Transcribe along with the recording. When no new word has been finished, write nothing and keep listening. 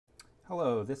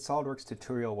Hello, this SOLIDWORKS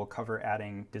tutorial will cover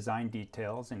adding design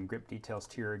details and grip details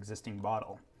to your existing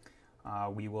bottle.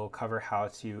 We will cover how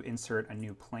to insert a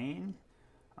new plane.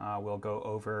 We'll go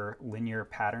over linear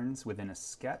patterns within a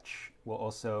sketch. We'll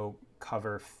also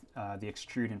cover the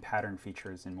extrude and pattern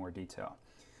features in more detail.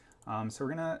 So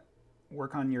we're going to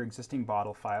work on your existing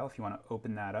bottle file if you want to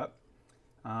open that up.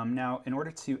 Now, in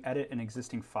order to edit an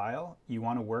existing file, you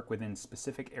want to work within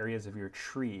specific areas of your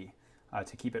tree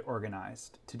to keep it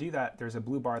organized. To do that, there's a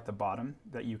blue bar at the bottom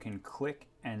that you can click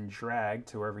and drag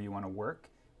to wherever you want to work.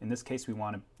 In this case, we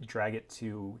want to drag it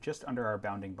to just under our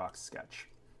bounding box sketch.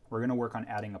 We're going to work on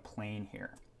adding a plane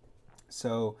here.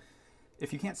 So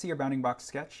if you can't see your bounding box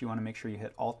sketch, you want to make sure you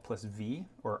hit Alt plus V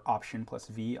or Option plus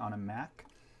V on a Mac.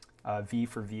 V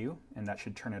for view, and that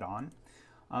should turn it on.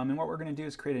 And what we're going to do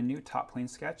is create a new top plane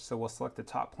sketch. So we'll select the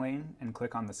top plane and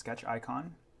click on the sketch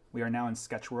icon. We are now in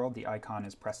Sketch World. The icon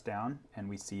is pressed down and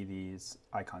we see these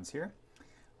icons here.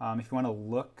 If you want to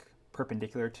look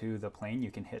perpendicular to the plane,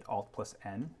 you can hit Alt plus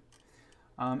N.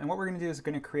 And what we're going to do is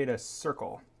going to create a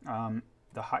circle.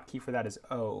 The hotkey for that is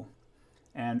O.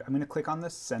 And I'm going to click on the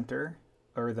center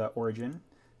or the origin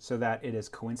so that it is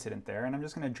coincident there. And I'm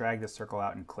just going to drag the circle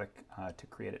out and click to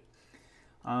create it.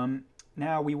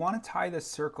 Now we want to tie this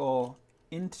circle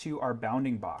into our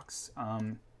bounding box.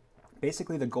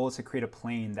 Basically, the goal is to create a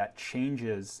plane that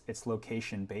changes its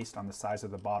location based on the size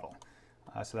of the bottle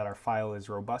so that our file is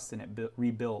robust and it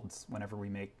rebuilds whenever we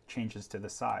make changes to the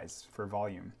size for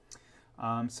volume.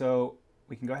 So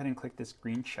we can go ahead and click this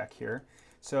green check here.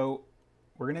 So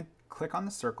we're going to click on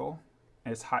the circle,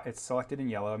 and it's selected in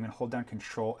yellow. I'm going to hold down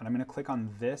Control, and I'm going to click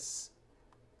on this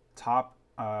top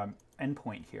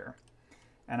endpoint here.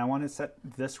 And I want to set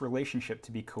this relationship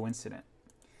to be coincident.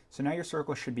 So now your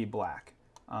circle should be black.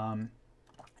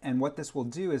 And what this will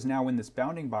do is now when this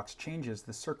bounding box changes,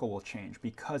 the circle will change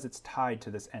because it's tied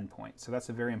to this endpoint. So that's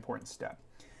a very important step.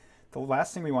 The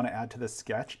last thing we want to add to this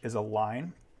sketch is a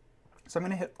line. So I'm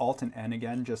going to hit Alt and N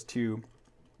again just to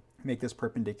make this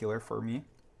perpendicular for me.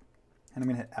 And I'm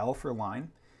going to hit L for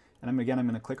line. And I'm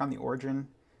going to click on the origin.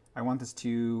 I want this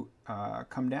to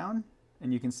come down.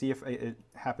 And you can see if it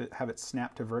have it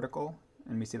snap to vertical.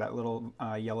 And we see that little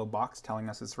yellow box telling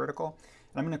us it's vertical.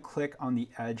 And I'm going to click on the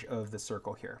edge of the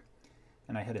circle here.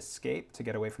 And I hit Escape to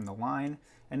get away from the line.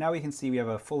 And now we can see we have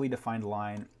a fully defined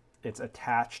line. It's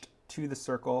attached to the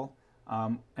circle,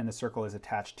 and the circle is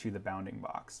attached to the bounding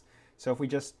box. So if we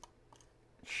just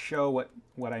show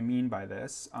what I mean by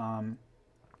this,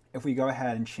 if we go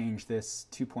ahead and change this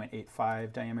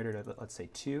 2.85 diameter to, let's say,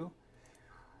 2,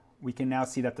 we can now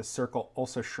see that the circle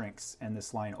also shrinks and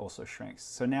this line also shrinks.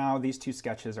 So now these two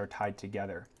sketches are tied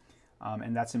together.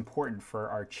 And that's important for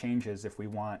our changes if we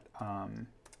want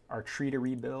our tree to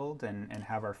rebuild and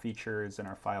have our features and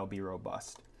our file be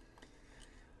robust.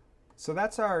 So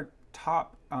that's our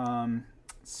top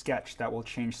sketch that will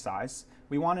change size.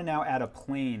 We want to now add a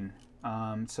plane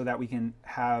so that we can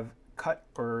have cut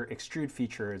or extrude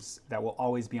features that will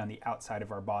always be on the outside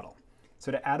of our bottle.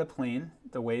 So to add a plane,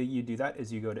 the way you do that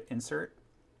is you go to Insert,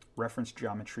 Reference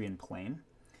Geometry and Plane.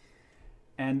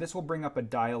 And this will bring up a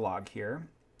dialog here.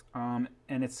 And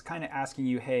it's kind of asking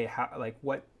you, hey, how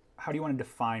do you want to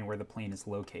define where the plane is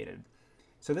located?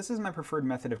 So this is my preferred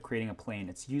method of creating a plane.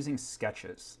 It's using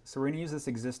sketches. So we're going to use this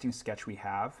existing sketch we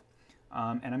have.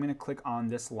 And I'm going to click on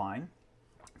this line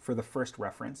for the first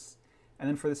reference. And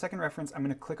then for the second reference, I'm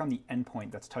going to click on the endpoint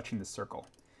that's touching the circle.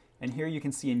 And here you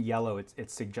can see in yellow,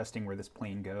 it's suggesting where this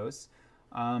plane goes.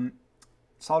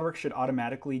 SOLIDWORKS should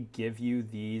automatically give you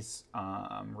these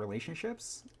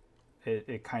relationships.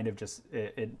 It kind of just,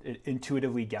 it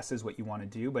intuitively guesses what you want to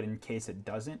do, but in case it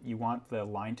doesn't, you want the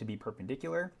line to be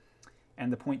perpendicular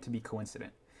and the point to be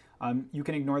coincident. You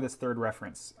can ignore this third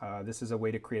reference. This is a way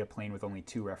to create a plane with only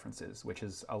two references, which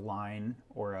is a line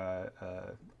or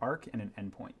a arc and an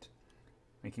endpoint.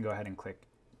 We can go ahead and click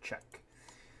check.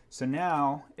 So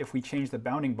now, if we change the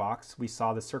bounding box, we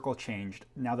saw the circle changed.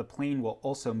 Now the plane will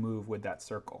also move with that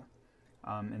circle.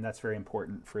 And that's very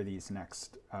important for these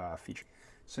next features.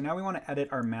 So now we want to edit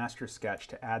our master sketch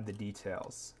to add the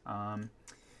details.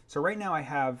 So right now I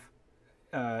have,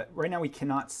 right now we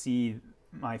cannot see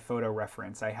my photo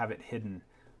reference. I have it hidden.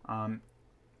 And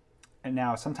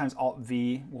now sometimes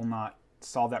Alt-V will not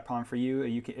solve that problem for you.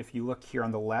 If you look here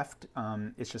on the left,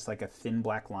 it's just like a thin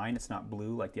black line. It's not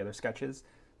blue like the other sketches.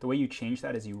 The way you change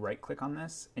that is you right-click on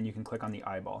this, and you can click on the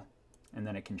eyeball, and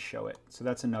then it can show it. So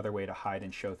that's another way to hide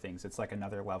and show things. It's like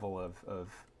another level of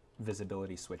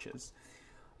visibility switches.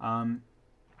 So I'm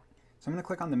going to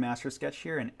click on the master sketch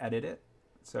here and edit it.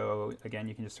 So again,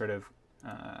 you can just sort of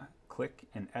click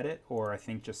and edit, or I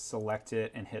think just select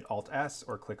it and hit Alt-S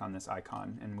or click on this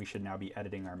icon, and we should now be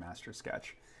editing our master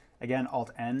sketch. Again,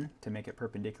 Alt-N to make it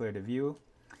perpendicular to view.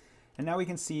 And now we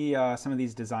can see some of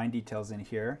these design details in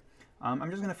here. I'm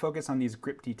just going to focus on these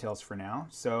grip details for now.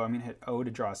 So I'm going to hit O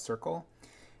to draw a circle.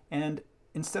 And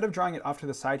instead of drawing it off to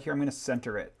the side here, I'm going to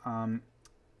center it.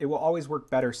 It will always work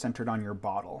better centered on your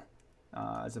bottle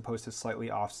as opposed to slightly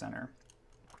off center.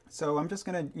 So I'm just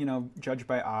going to, judge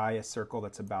by eye a circle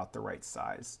that's about the right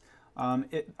size.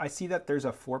 I see that there's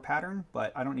a 4 pattern,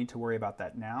 but I don't need to worry about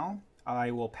that now.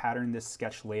 I will pattern this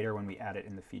sketch later when we add it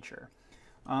in the feature.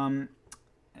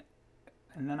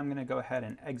 And then I'm going to go ahead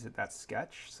and exit that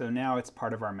sketch. So now it's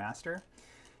part of our master.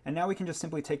 And now we can just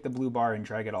simply take the blue bar and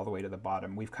drag it all the way to the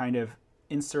bottom. We've kind of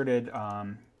inserted,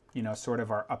 sort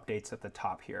of our updates at the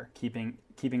top here,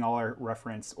 keeping all our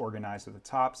reference organized at the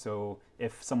top. So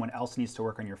if someone else needs to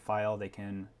work on your file, they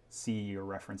can see your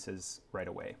references right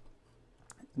away.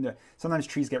 Sometimes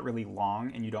trees get really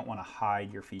long and you don't want to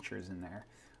hide your features in there.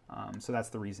 So that's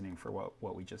the reasoning for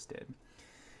what we just did.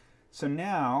 So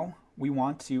now we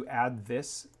want to add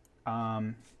this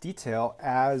detail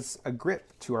as a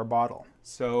grip to our bottle.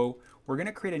 So we're going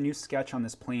to create a new sketch on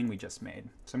this plane we just made.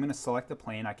 So I'm going to select the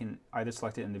plane. I can either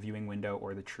select it in the viewing window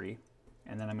or the tree.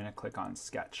 And then I'm going to click on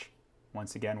Sketch.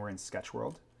 Once again, we're in Sketch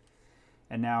World.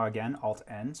 And now again,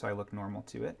 Alt-N, so I look normal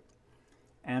to it.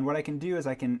 And what I can do is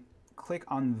I can click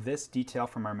on this detail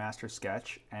from our master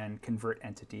sketch and convert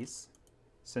entities.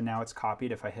 So now it's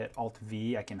copied. If I hit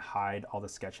Alt-V, I can hide all the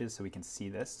sketches so we can see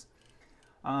this.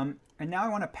 And now I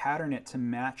want to pattern it to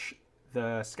match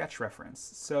the sketch reference.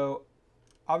 So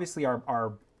obviously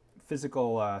our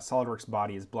physical SOLIDWORKS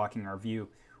body is blocking our view.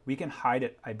 We can hide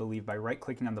it, I believe, by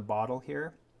right-clicking on the bottle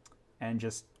here and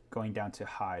just going down to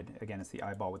hide. Again, it's the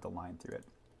eyeball with the line through it.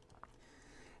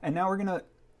 And now we're going to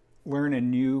learn a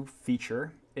new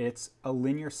feature. It's a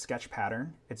linear sketch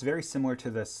pattern. It's very similar to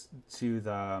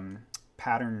the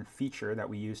pattern feature that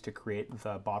we use to create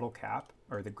the bottle cap,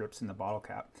 or the grips in the bottle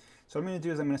cap. So what I'm going to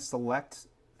do is I'm going to select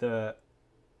the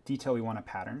detail we want to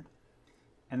pattern,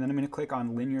 and then I'm going to click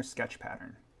on linear sketch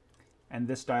pattern, and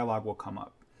this dialog will come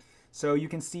up. So you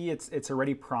can see it's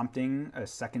already prompting a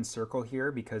second circle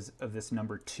here because of this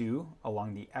number 2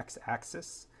 along the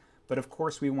x-axis, but of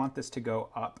course we want this to go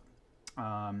up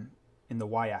in the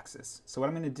y-axis. So what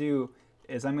I'm going to do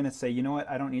is I'm going to say, you know what,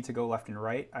 I don't need to go left and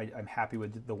right. I'm happy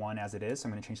with the 1 as it is, so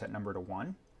I'm going to change that number to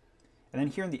 1. And then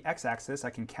here in the x-axis, I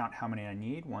can count how many I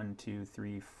need. 1, 2,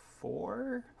 3,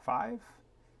 4, 5.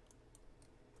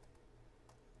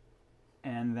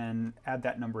 And then add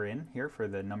that number in here for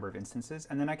the number of instances.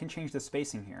 And then I can change the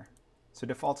spacing here. So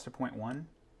defaults to 0.1.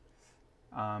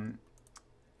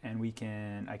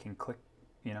 And I can click,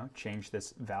 change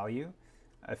this value.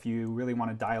 If you really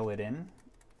want to dial it in,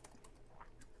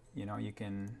 you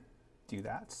can do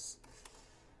that.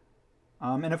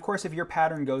 And of course, if your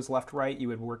pattern goes left-right, you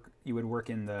would work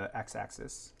in the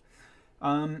x-axis.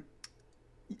 It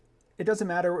doesn't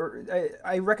matter.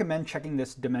 I recommend checking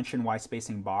this dimension Y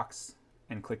spacing box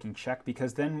and clicking check,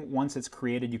 because then once it's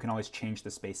created, you can always change the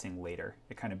spacing later.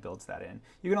 It kind of builds that in.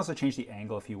 You can also change the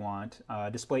angle if you want.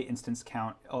 Display instance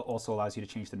count also allows you to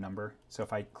change the number. So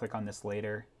if I click on this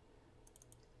later,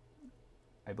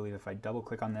 I believe if I double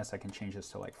click on this, I can change this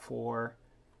to like 4,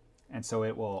 and so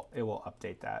it will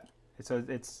update that. So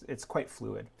it's quite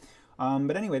fluid.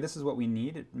 But anyway, this is what we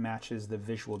need. It matches the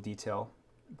visual detail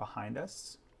behind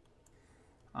us.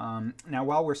 Now,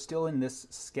 while we're still in this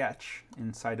sketch,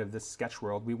 inside of this sketch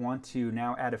world, we want to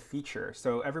now add a feature.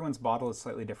 So everyone's bottle is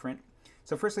slightly different.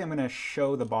 So firstly, I'm going to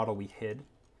show the bottle we hid.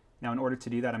 Now, in order to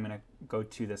do that, I'm going to go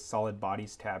to the Solid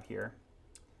Bodies tab here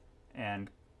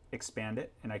and expand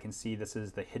it. And I can see this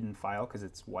is the hidden file because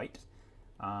it's white.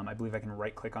 I believe I can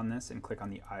right-click on this and click on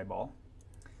the eyeball.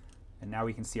 And now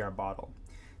we can see our bottle.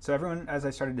 So everyone, as I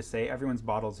started to say, everyone's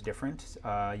bottle is different.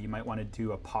 You might want to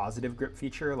do a positive grip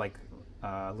feature like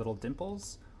little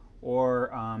dimples, or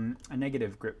a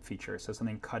negative grip feature, so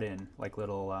something cut in like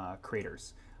little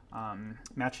craters.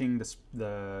 Matching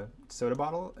the soda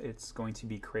bottle, it's going to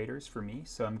be craters for me,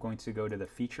 so I'm going to go to the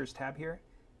Features tab here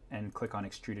and click on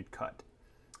Extruded Cut.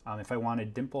 If I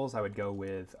wanted dimples, I would go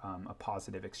with a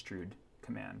positive extrude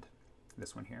command,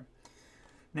 this one here.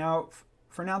 Now,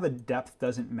 for now, the depth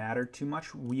doesn't matter too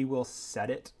much. We will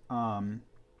set it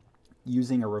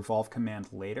using a revolve command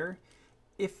later.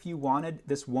 If you wanted,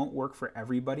 this won't work for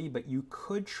everybody, but you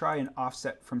could try an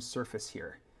offset from surface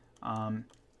here.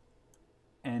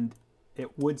 And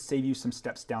it would save you some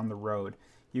steps down the road.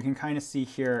 You can kind of see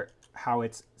here how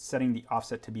it's setting the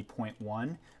offset to be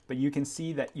 0.1, but you can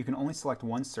see that you can only select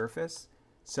one surface.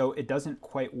 So it doesn't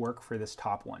quite work for this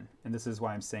top one. And this is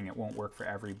why I'm saying it won't work for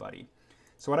everybody.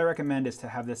 So what I recommend is to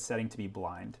have this setting to be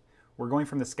blind. We're going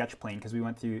from the sketch plane because we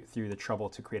went through the trouble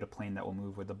to create a plane that will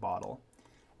move with the bottle.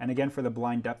 And again, for the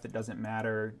blind depth, it doesn't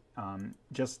matter.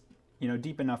 Just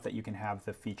deep enough that you can have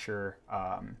the feature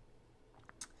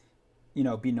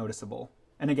be noticeable.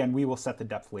 And again, we will set the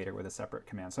depth later with a separate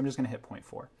command. So I'm just going to hit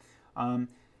 0.4.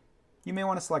 You may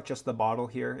want to select just the bottle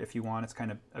here if you want. It's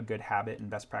kind of a good habit and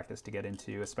best practice to get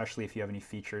into, especially if you have any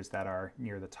features that are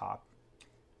near the top.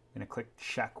 I'm going to click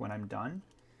check when I'm done.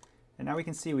 And now we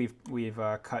can see we've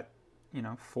cut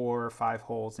 4 or 5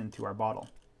 holes into our bottle.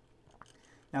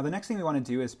 Now the next thing we want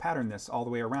to do is pattern this all the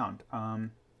way around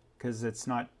because it's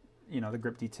not, the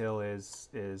grip detail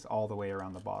is all the way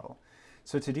around the bottle.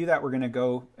 So to do that, we're going to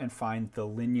go and find the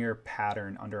linear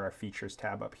pattern under our features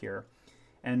tab up here.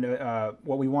 And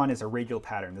what we want is a radial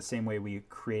pattern, the same way we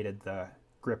created the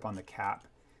grip on the cap.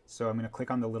 So I'm going to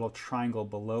click on the little triangle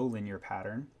below linear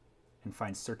pattern and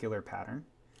find circular pattern.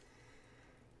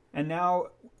 And now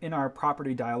in our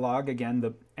property dialog,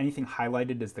 again, anything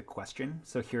highlighted is the question.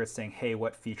 So here it's saying, hey,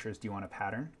 what features do you want to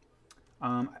pattern?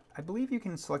 I believe you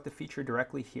can select the feature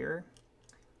directly here.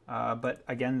 But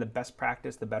again, the best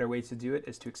practice, the better way to do it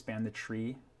is to expand the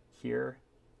tree here.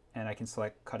 And I can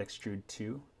select cut extrude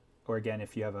to. Or again,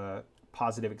 if you have a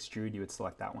positive extrude, you would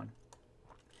select that one.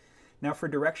 Now for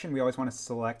direction, we always want to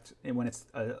select, when it's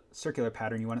a circular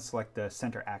pattern, you want to select the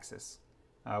center axis,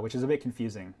 which is a bit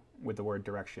confusing with the word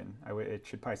direction. It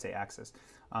should probably say axis.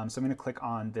 So I'm going to click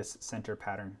on this center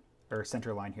pattern, or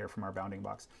center line here from our bounding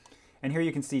box. And here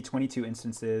you can see 22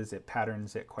 instances. It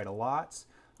patterns it quite a lot.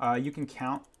 You can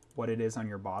count what it is on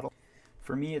your bottle.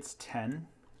 For me, it's 10.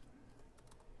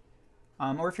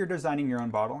 Or if you're designing your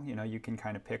own bottle, you can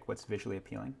kind of pick what's visually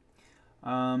appealing.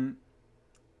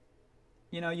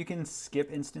 You can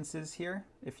skip instances here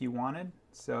if you wanted.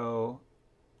 So,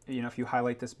 if you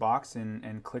highlight this box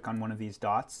and click on one of these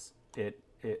dots, it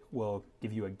will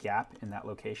give you a gap in that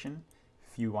location.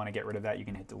 If you want to get rid of that, you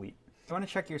can hit delete. If you want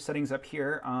to check your settings up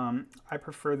here, I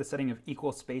prefer the setting of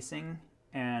equal spacing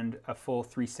and a full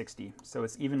 360. So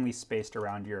it's evenly spaced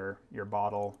around your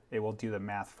bottle. It will do the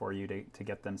math for you to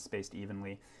get them spaced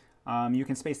evenly. You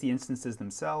can space the instances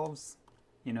themselves,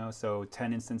 so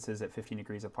 10 instances at 15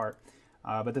 degrees apart.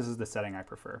 But this is the setting I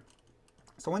prefer.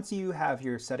 So once you have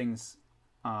your settings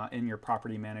in your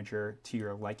property manager to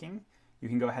your liking, you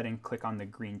can go ahead and click on the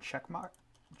green check mark.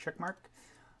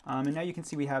 And now you can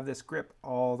see we have this grip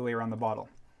all the way around the bottle.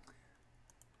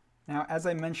 Now, as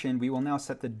I mentioned, we will now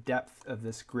set the depth of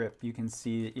this grip. You can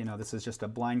see, this is just a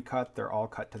blind cut. They're all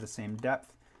cut to the same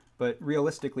depth. But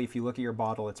realistically, if you look at your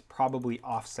bottle, it's probably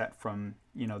offset from,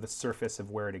 the surface of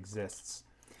where it exists.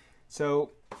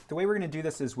 So the way we're going to do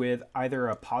this is with either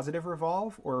a positive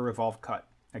revolve or a revolve cut.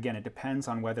 Again, it depends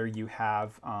on whether you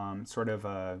have sort of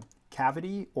a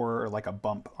cavity or like a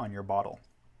bump on your bottle.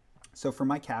 So for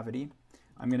my cavity,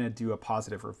 I'm going to do a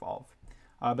positive revolve.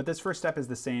 But this first step is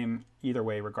the same either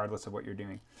way, regardless of what you're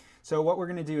doing. So what we're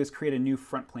going to do is create a new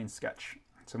front plane sketch.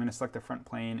 So I'm going to select the front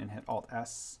plane and hit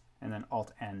Alt-S and then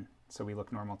Alt-N so we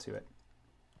look normal to it.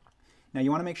 Now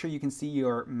you want to make sure you can see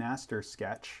your master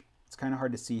sketch. It's kind of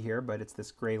hard to see here, but it's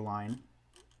this gray line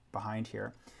behind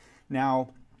here. Now,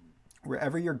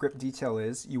 wherever your grip detail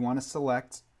is, you want to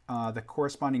select the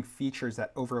corresponding features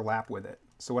that overlap with it.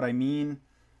 So what I mean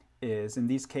is,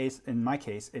 in my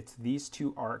case, it's these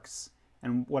two arcs.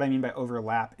 And what I mean by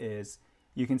overlap is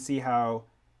you can see how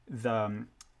the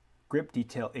grip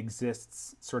detail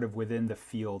exists sort of within the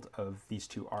field of these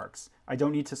two arcs. I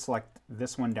don't need to select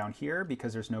this one down here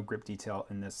because there's no grip detail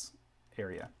in this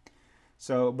area.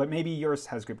 So, but maybe yours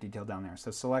has grip detail down there. So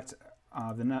select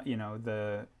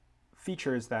the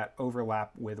features that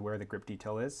overlap with where the grip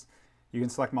detail is. You can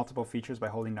select multiple features by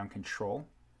holding down Control.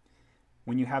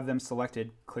 When you have them selected,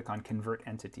 click on Convert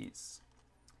Entities.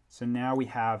 So now we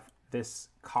have this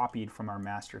copied from our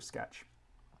master sketch.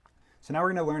 So now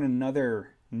we're going to learn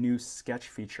another new sketch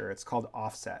feature. It's called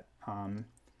Offset.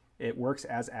 It works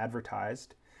as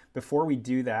advertised. Before we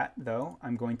do that, though,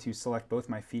 I'm going to select both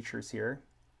my features here,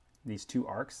 these two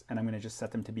arcs, and I'm going to just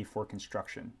set them to be for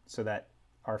construction so that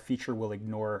our feature will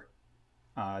ignore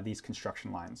these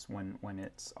construction lines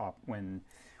when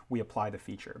we apply the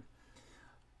feature.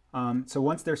 So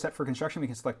once they're set for construction, we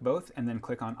can select both and then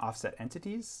click on Offset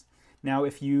Entities. Now,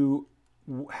 if you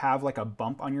have like a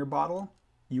bump on your bottle,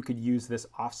 you could use this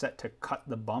offset to cut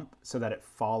the bump so that it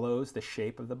follows the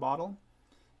shape of the bottle.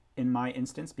 In my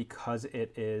instance, because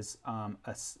it is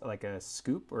like a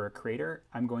scoop or a crater,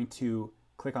 I'm going to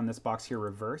click on this box here,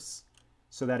 Reverse,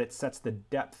 so that it sets the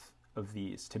depth of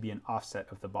these to be an offset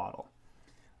of the bottle.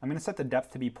 I'm going to set the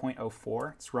depth to be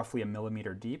 0.04. It's roughly a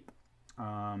millimeter deep.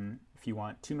 If you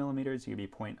want 2 millimeters, you could be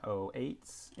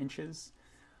 0.08 inches.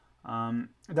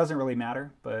 It doesn't really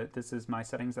matter, but this is my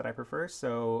settings that I prefer.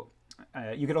 So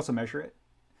you could also measure it.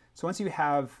 So once you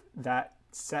have that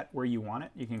set where you want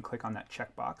it, you can click on that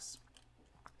checkbox.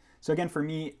 So again, for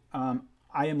me,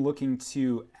 I am looking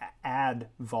to add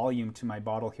volume to my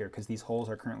bottle here because these holes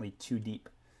are currently too deep.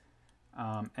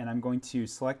 And I'm going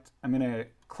to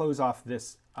close off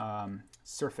this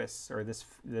surface, or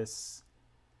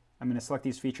I'm going to select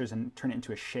these features and turn it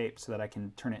into a shape so that I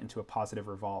can turn it into a positive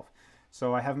revolve.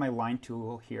 So I have my line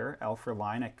tool here, L for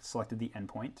line. I selected the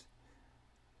endpoint.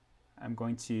 I'm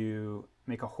going to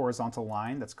make a horizontal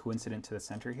line that's coincident to the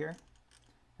center here.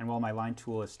 And while my line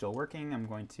tool is still working, I'm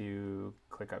going to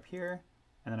click up here,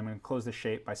 and then I'm going to close the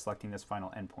shape by selecting this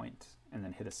final endpoint, and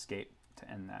then hit escape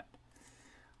to end that.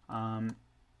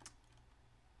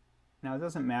 Now it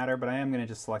doesn't matter, but I am going to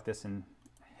just select this and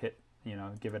hit,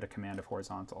 give it a command of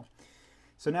horizontal.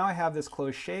 So now I have this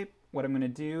closed shape. What I'm going to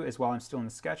do is, while I'm still in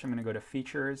the sketch, I'm going to go to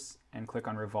Features and click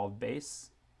on Revolve Base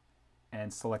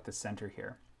and select the center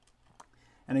here.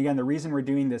 And again, the reason we're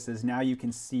doing this is now you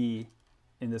can see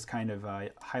in this kind of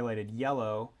highlighted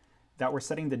yellow that we're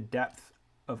setting the depth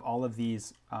of all of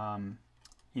these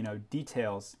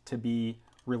details to be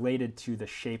related to the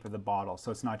shape of the bottle.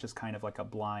 So it's not just kind of like a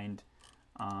blind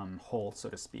hole, so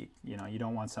to speak. You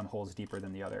don't want some holes deeper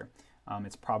than the other.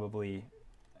 It's probably,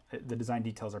 the design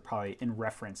details are probably in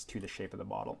reference to the shape of the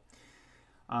bottle.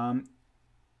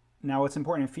 Now what's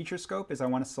important in feature scope is I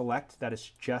want to select that it's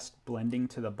just blending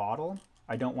to the bottle.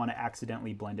 I don't want to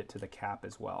accidentally blend it to the cap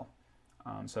as well.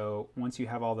 So once you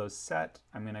have all those set,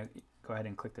 I'm going to go ahead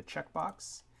and click the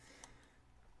checkbox.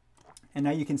 And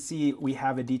now you can see we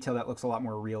have a detail that looks a lot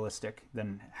more realistic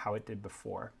than how it did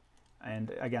before.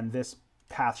 And again, this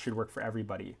path should work for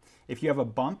everybody. If you have a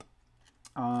bump,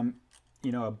 a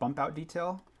bump out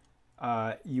detail,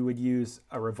 you would use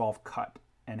a revolve cut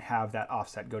and have that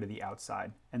offset go to the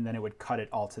outside. And then it would cut it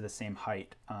all to the same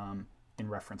height in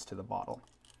reference to the bottle.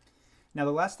 Now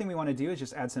the last thing we want to do is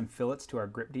just add some fillets to our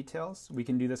grip details. We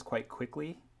can do this quite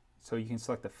quickly. So you can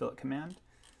select the fillet command.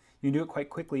 You can do it quite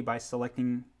quickly by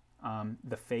selecting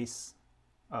the face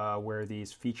where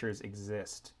these features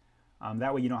exist.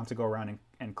 That way you don't have to go around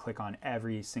and click on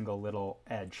every single little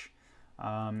edge.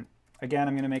 Again,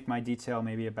 I'm going to make my detail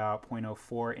maybe about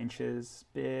 0.04 inches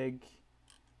big.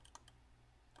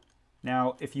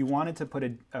 Now, if you wanted to put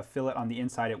a fillet on the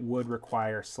inside, it would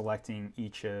require selecting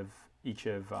each of these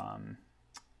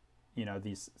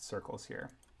circles here.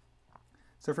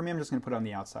 So for me, I'm just going to put it on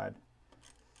the outside.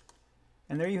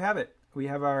 And there you have it. We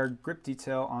have our grip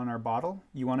detail on our bottle.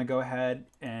 You want to go ahead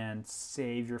and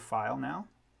save your file now.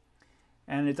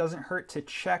 And it doesn't hurt to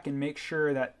check and make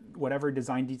sure that whatever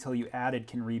design detail you added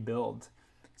can rebuild.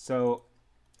 So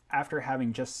after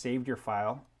having just saved your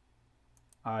file,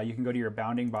 you can go to your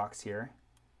bounding box here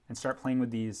and start playing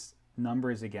with these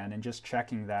numbers again and just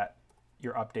checking that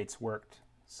your updates worked.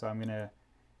 So I'm going to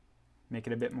make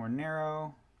it a bit more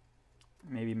narrow,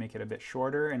 maybe make it a bit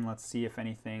shorter, and let's see if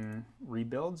anything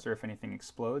rebuilds or if anything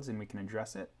explodes and we can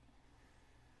address it.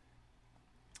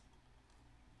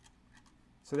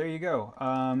 So there you go.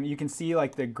 You can see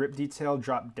like the grip detail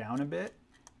dropped down a bit.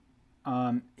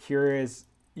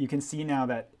 You can see now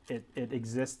that it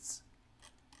exists,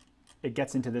 it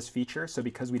gets into this feature. So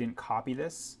because we didn't copy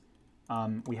this,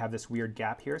 we have this weird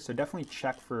gap here. So definitely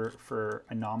check for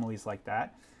anomalies like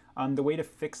that. The way to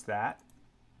fix that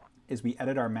is we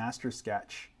edit our master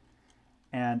sketch,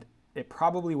 and it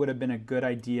probably would have been a good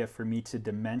idea for me to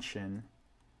dimension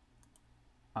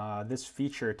this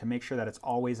feature to make sure that it's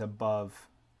always above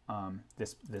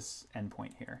this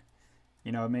endpoint here.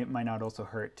 It might not also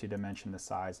hurt to dimension the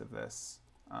size of this.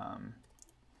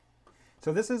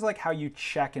 So this is like how you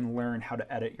check and learn how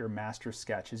to edit your master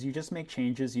sketch, is you just make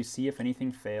changes, you see if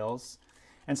anything fails.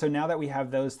 And so now that we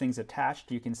have those things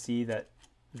attached, you can see that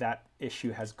that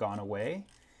issue has gone away.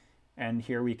 And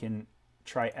here we can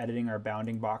try editing our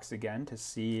bounding box again to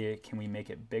see, can we make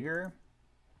it bigger?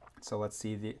 So let's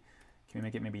see, can we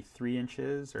make it maybe 3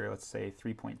 inches, or let's say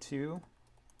 3.2,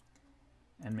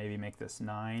 and maybe make this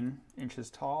 9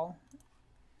 inches tall.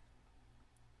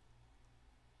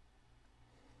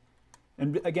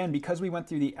 And again, because we went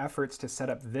through the efforts to set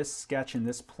up this sketch in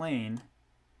this plane,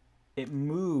 it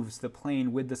moves the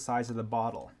plane with the size of the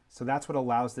bottle. So that's what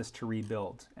allows this to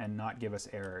rebuild and not give us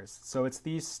errors. So it's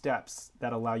these steps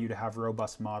that allow you to have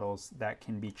robust models that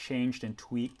can be changed and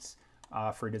tweaked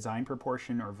for design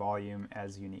proportion or volume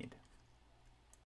as you need.